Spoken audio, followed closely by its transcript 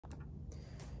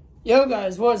Yo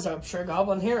guys, what's up? Sure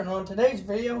Goblin here, and on today's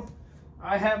video,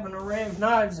 I have an array of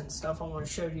knives and stuff I want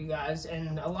to show you guys,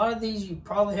 and a lot of these you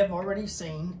probably have already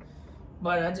seen,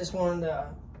 but I just wanted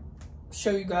to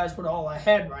show you guys what all I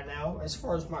had right now as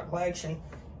far as my collection,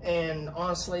 and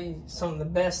honestly, some of the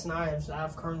best knives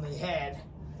I've currently had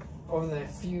over the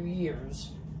few years.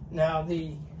 Now,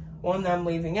 the one that I'm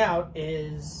leaving out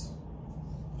is,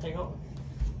 hang on.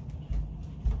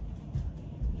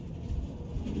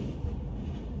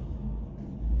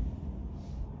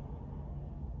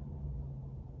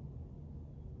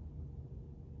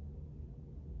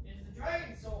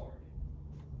 Dragon sword.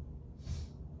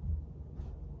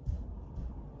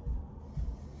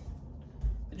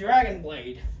 The Dragon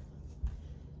Blade,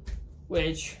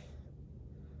 which,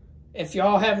 if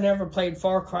y'all have never played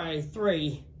Far Cry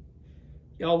 3,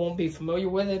 y'all won't be familiar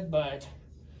with it, but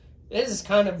this is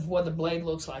kind of what the blade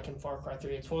looks like in Far Cry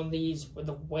 3. It's one of these with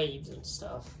the waves and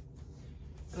stuff.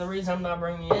 And the reason I'm not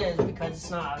bringing it in is because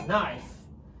it's not a knife.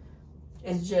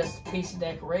 It's just a piece of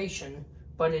decoration,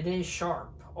 but it is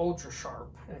sharp. Ultra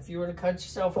sharp, and if you were to cut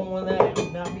yourself on one of that, it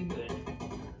would not be good.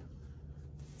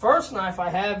 First knife I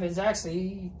have is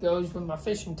actually goes with my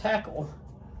fishing tackle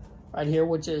right here,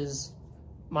 which is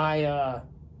my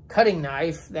cutting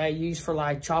knife that I use for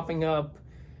like chopping up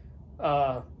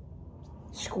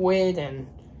squid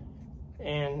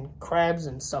and crabs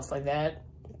and stuff like that,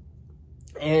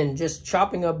 and just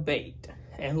chopping up bait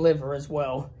and liver as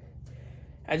well.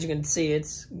 As you can see,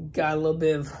 it's got a little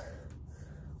bit of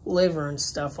liver and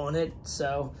stuff on it,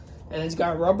 so, and it's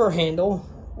got a rubber handle,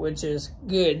 which is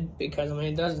good because I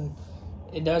mean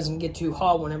it doesn't get too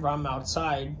hot whenever I'm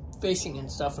outside fishing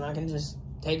and stuff, and I can just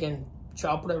take and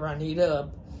chop whatever I need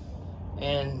up,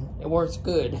 and it works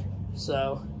good.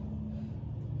 So,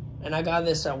 and I got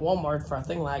this at Walmart for I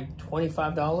think like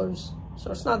 $25,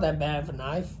 so it's not that bad of a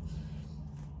knife,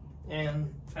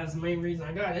 and that's the main reason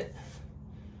I got it.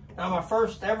 Now, my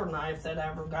first ever knife that I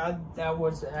ever got, that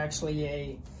was actually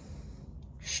a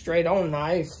straight-on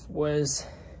knife, was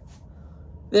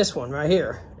this one right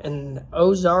here, an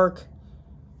Ozark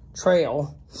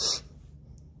Trail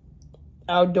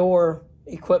outdoor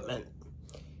equipment.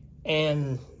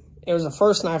 And it was the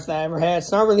first knife that I ever had.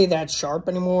 It's not really that sharp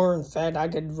anymore. In fact, I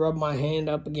could rub my hand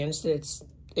up against it.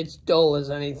 It's dull as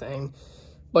anything.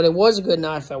 But it was a good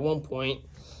knife at one point.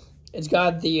 It's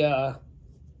got the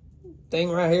thing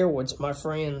right here, which one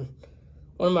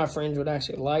of my friends would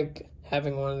actually like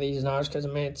having one of these knives, because I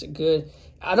mean it's a good,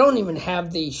 I don't even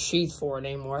have the sheath for it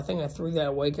anymore. I think I threw that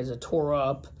away because it tore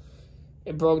up.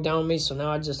 It broke down on me, so now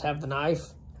I just have the knife.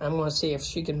 I'm going to see if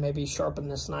she can maybe sharpen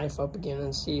this knife up again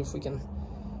and see if we can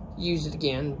use it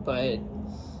again, but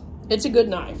it's a good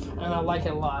knife and I like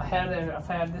it a lot. I've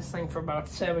had this thing for about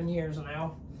 7 years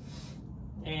now,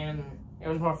 and it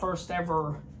was my first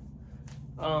ever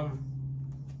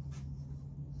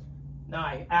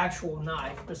actual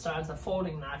knife, besides the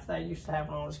folding knife that I used to have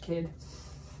when I was a kid.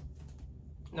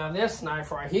 Now this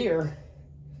knife right here,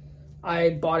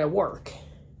 I bought at work.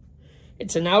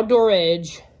 It's an Outdoor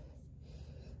Edge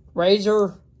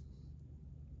Razor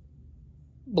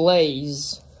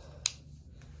Blaze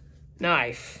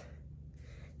knife.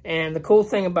 And the cool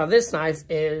thing about this knife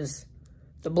is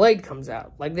the blade comes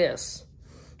out like this.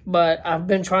 But I've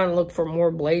been trying to look for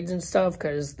more blades and stuff,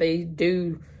 because they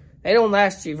don't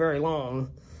last you very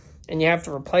long, and you have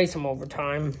to replace them over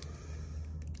time.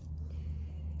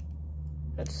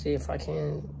 Let's see if I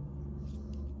can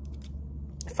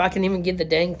even get the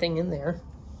dang thing in there.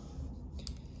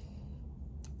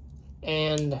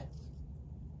 And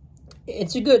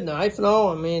it's a good knife and all.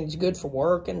 I mean, it's good for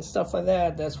work and stuff like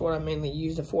that. That's what I mainly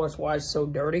use it for. It's why it's so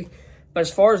dirty. But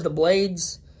as far as the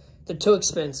blades, they're too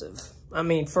expensive. I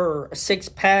mean, for a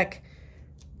six-pack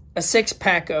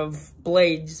of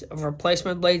blades, of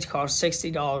replacement blades, costs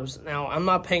 $60. Now, I'm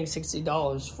not paying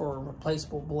 $60 for a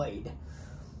replaceable blade,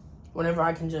 whenever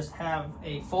I can just have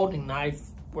a folding knife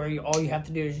where all you have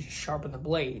to do is just sharpen the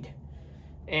blade.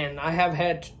 And I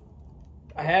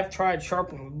have tried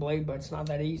sharpening the blade, but it's not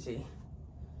that easy.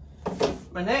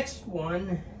 My next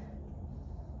one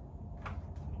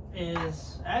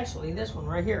is actually this one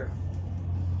right here.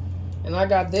 And I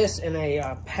got this in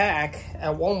a pack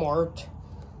at Walmart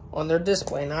on their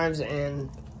display knives, and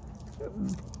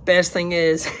best thing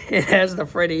is it has the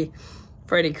Freddy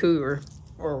Cougar,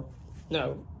 or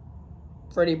no,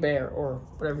 Freddy Bear, or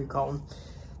whatever you call him,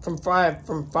 from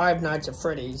Five Nights at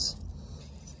Freddy's.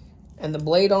 And the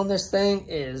blade on this thing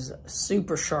is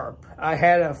super sharp. I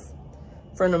had a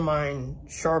friend of mine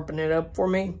sharpen it up for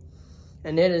me,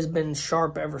 and it has been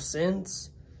sharp ever since.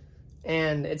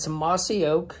 And it's a mossy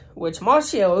oak, which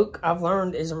mossy oak, I've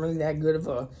learned, isn't really that good of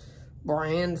a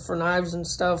brand for knives and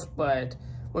stuff, but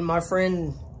when my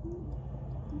friend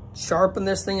sharpened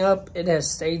this thing up, it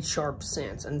has stayed sharp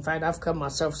since. In fact, I've cut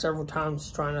myself several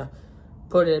times trying to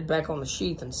put it back on the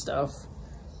sheath and stuff.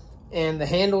 And the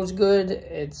handle's good.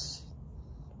 It's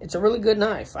a really good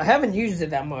knife. I haven't used it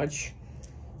that much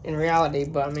in reality,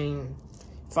 but I mean,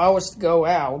 if I was to go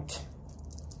out,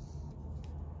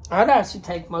 I'd actually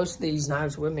take most of these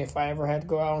knives with me if I ever had to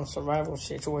go out in a survival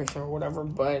situation or whatever.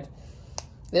 But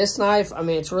this knife, I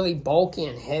mean, it's really bulky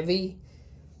and heavy,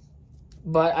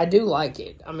 but I do like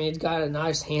it. I mean, it's got a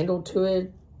nice handle to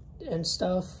it and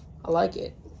stuff. I like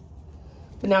it.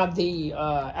 But now the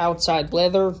outside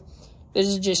leather, this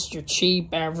is just your cheap,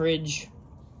 average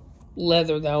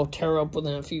leather that'll tear up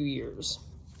within a few years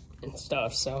and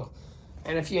stuff. So,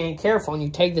 and if you ain't careful and you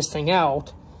take this thing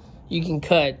out, you can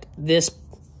cut this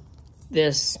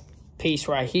piece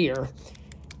right here.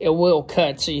 It will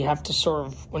cut, so you have to sort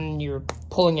of, when you're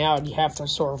pulling out, you have to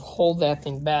sort of hold that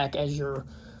thing back as you're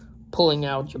pulling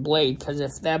out your blade, because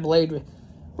if that blade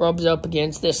rubs up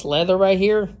against this leather right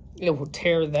here, it will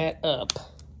tear that up.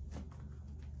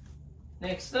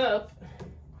 Next up,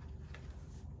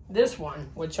 this one,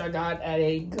 which I got at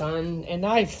a gun and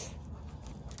knife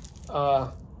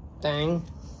thing.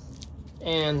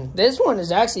 And this one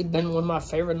has actually been one of my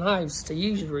favorite knives to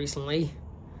use recently.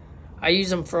 I use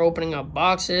them for opening up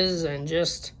boxes and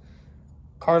just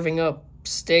carving up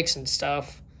sticks and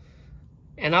stuff.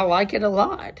 And I like it a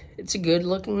lot. It's a good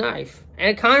looking knife. And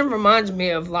it kind of reminds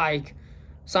me of like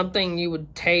something you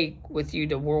would take with you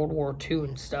to World War II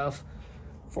and stuff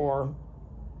for,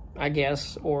 I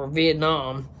guess, or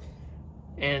Vietnam.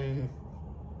 And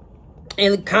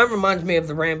it kind of reminds me of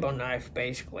the Rambo knife,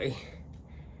 basically.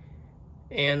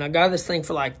 And I got this thing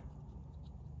for like,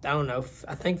 I don't know,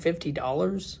 I think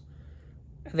 $50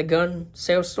 at the gun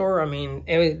sales store. I mean,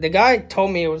 the guy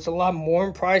told me it was a lot more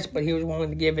in price, but he was willing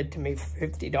to give it to me for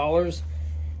 $50.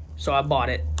 So I bought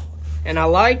it. And I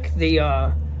like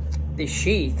the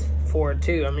sheath for it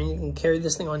too. I mean, you can carry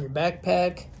this thing on your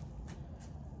backpack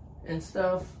and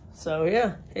stuff. So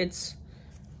yeah, it's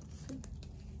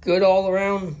good all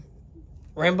around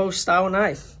Rambo style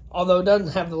knife. Although it doesn't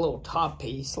have the little top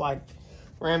piece like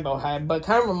Rambo had, but it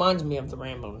kind of reminds me of the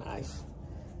Rambo knife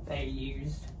they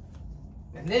used.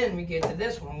 And then we get to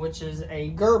this one, which is a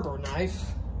Gerber knife.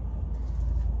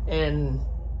 And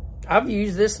I've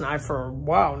used this knife for a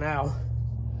while now.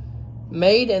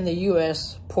 Made in the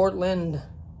U.S., Portland.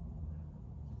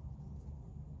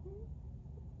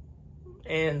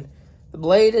 And the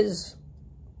blade is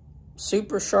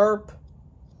super sharp.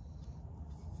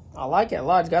 I like it a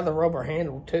lot. It's got the rubber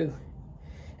handle too.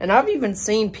 And I've even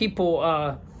seen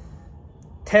people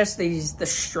test the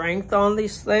strength on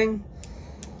this thing.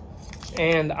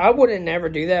 And I wouldn't never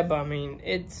do that, but I mean,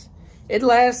 it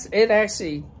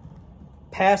actually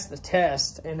passed the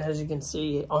test. And as you can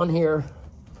see on here,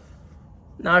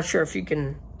 not sure if you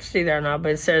can see that or not,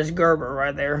 but it says Gerber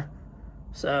right there.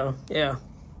 So, yeah.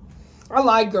 I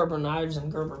like Gerber knives and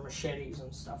Gerber machetes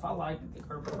and stuff. I like the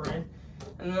Gerber brand.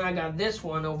 And then I got this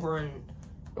one over in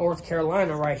North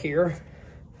Carolina right here,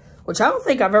 which I don't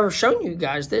think I've ever shown you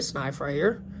guys this knife right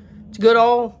here. It's a good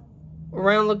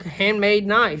all-around look handmade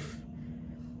knife.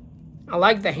 I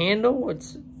like the handle.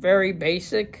 It's very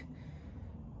basic.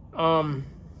 The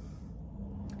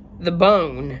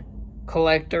Bone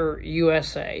Collector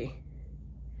USA.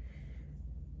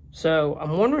 So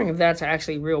I'm wondering if that's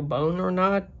actually real bone or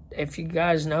not. If you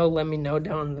guys know, let me know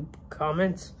down in the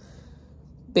comments.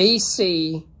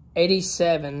 BC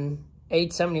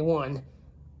 87871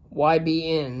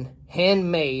 YBN,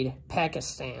 handmade,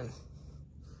 Pakistan.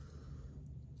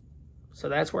 So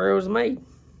that's where it was made,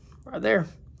 right there.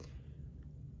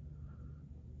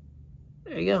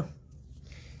 There you go.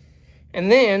 And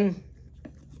then,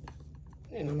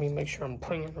 and let me make sure I'm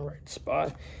putting it in the right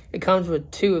spot. It comes with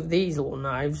two of these little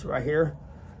knives right here,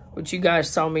 which you guys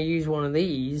saw me use one of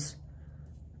these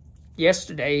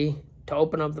yesterday to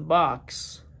open up the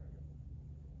box.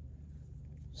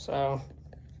 So,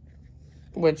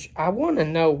 which I want to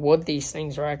know what these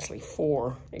things are actually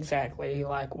for exactly.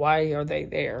 Like, why are they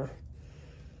there?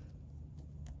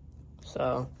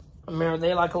 So, I mean, are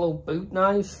they like a little boot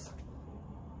knife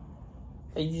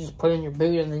that you just put in your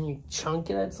boot and then you chunk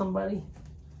it at somebody?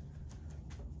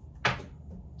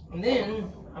 And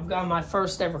then I've got my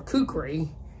first ever kukri,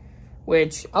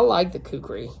 which I like the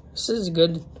kukri. This is a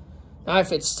good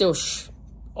knife. It's still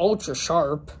ultra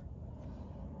sharp.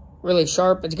 Really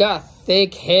sharp. It's got a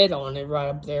thick head on it right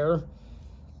up there.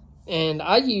 And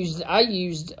I used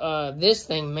this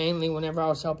thing mainly whenever I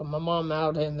was helping my mom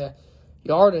out in the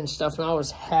yard and stuff, and I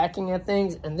was hacking at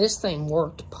things, and this thing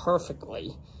worked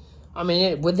perfectly I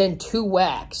mean, within 2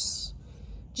 whacks,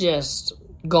 just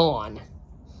gone.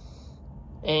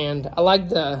 And I like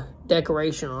the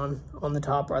decoration on the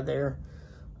top right there.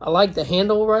 I like the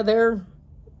handle right there.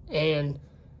 And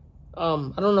I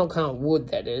don't know what kind of wood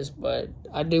that is, but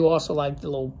I do also like the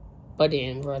little butt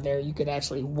end right there. You could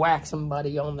actually whack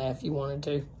somebody on that if you wanted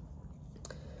to.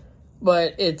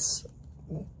 But it's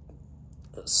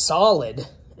solid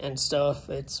and stuff.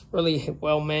 It's really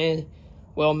well made.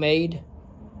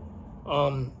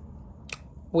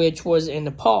 Which was in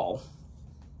Nepal,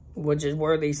 which is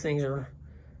where these things are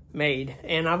made.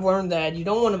 And I've learned that you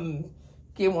don't want to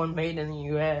get one made in the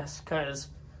U.S. because,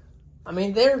 I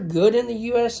mean, they're good in the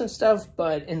U.S. and stuff,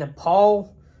 but in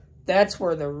Nepal, that's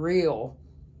where the real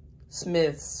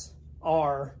smiths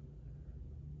are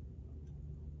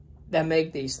that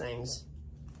make these things.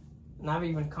 And I've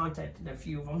even contacted a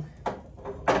few of them.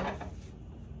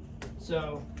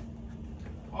 So,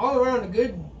 all around a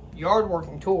good yard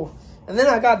working tool. And then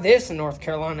I got this in North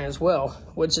Carolina as well,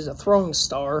 which is a throwing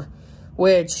star,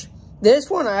 which this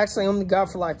one I actually only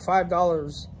got for like $5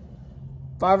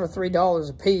 or $3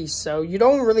 a piece. So you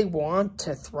don't really want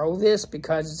to throw this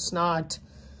because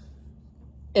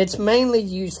it's mainly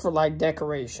used for like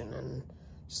decoration and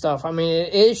stuff. I mean,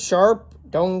 it is sharp.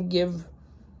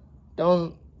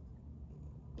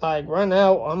 Like right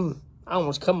now, I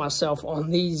almost cut myself on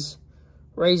these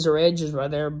razor edges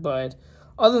right there, but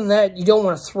other than that, you don't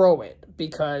want to throw it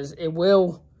because it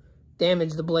will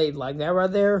damage the blade. Like that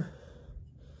right there,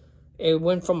 it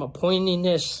went from a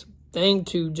pointiness thing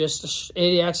to just,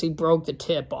 it actually broke the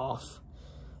tip off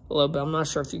a little bit. I'm not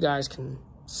sure if you guys can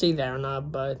see that or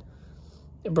not, but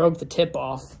it broke the tip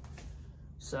off.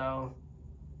 So,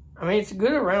 I mean, it's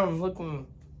good around looking,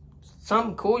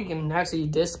 something cool you can actually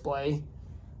display.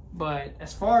 But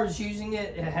as far as using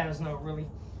it, it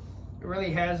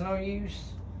really has no use.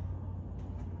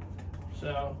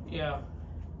 So, yeah.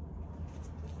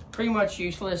 Pretty much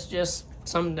useless, just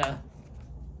something to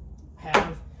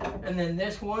have. And then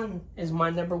this one is my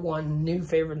 #1 new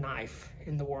favorite knife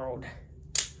in the world.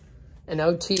 An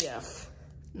OTF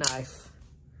knife.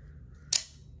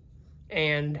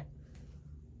 And,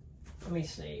 let me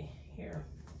see here.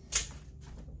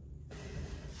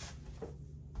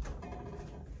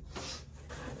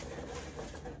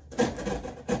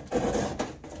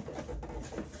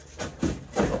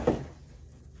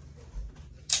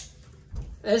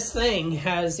 This thing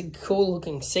has a cool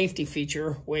looking safety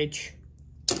feature which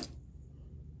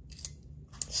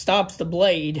stops the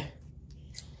blade.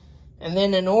 And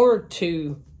then in order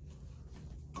to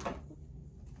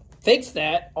fix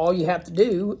that, all you have to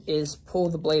do is pull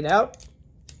the blade out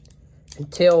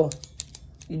until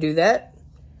you do that,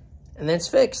 and then it's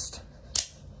fixed.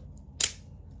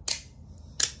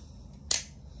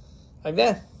 Like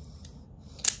that.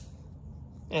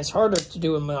 And it's harder to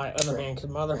do with my other hand because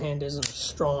my other hand isn't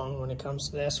strong when it comes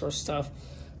to that sort of stuff.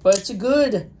 But it's a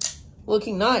good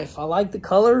looking knife. I like the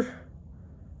color.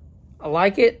 I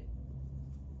like it.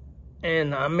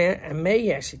 And I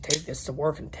may actually take this to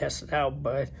work and test it out.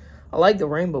 But I like the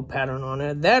rainbow pattern on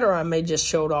it. That, or I may just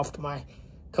show it off to my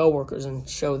coworkers and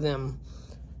show them.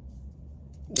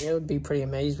 They would be pretty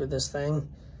amazed with this thing.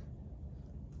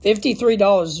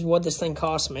 $53 is what this thing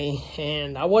cost me.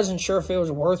 And I wasn't sure if it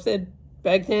was worth it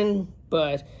back then,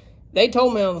 but they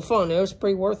told me on the phone it was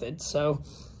pretty worth it. So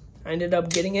I ended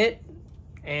up getting it,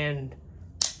 and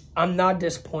I'm not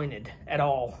disappointed at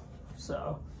all.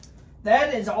 So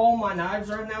that is all my knives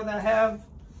right now that I have.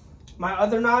 My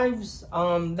other knives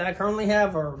that I currently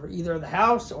have are either the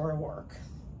house or at work.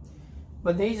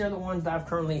 But these are the ones that I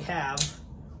currently have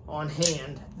on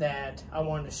hand that I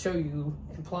wanted to show you,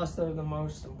 and plus they're the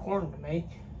most important to me.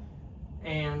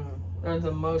 And they're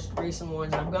the most recent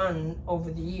ones I've gotten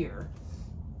over the year.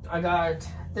 I got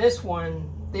this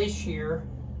one this year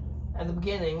at the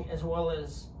beginning, as well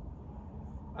as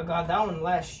I got that one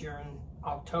last year in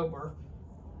October.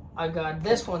 I got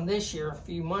this one this year a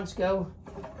few months ago.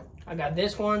 I got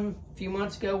this one a few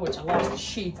months ago, which I lost the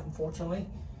sheath, unfortunately.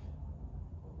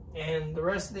 And the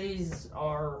rest of these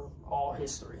are all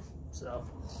history. So,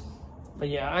 but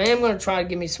yeah, I am going to try to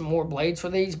give me some more blades for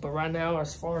these, but right now,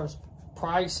 as far as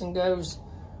pricing goes,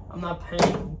 I'm not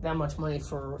paying that much money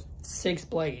for 6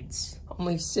 blades.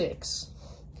 Only 6.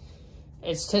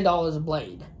 It's $10 a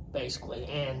blade, basically,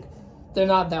 and they're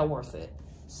not that worth it.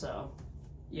 So,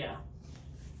 yeah.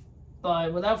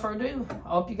 But without further ado, I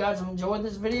hope you guys enjoyed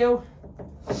this video.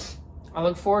 I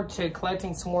look forward to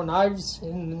collecting some more knives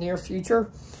in the near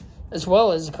future, as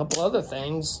well as a couple other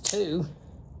things too,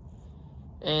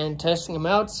 and testing them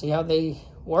out, see how they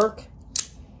work.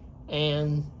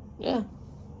 And yeah,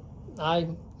 I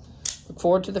look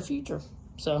forward to the future.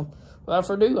 So without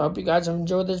further ado, I hope you guys have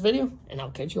enjoyed this video, and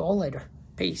I'll catch you all later.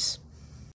 Peace.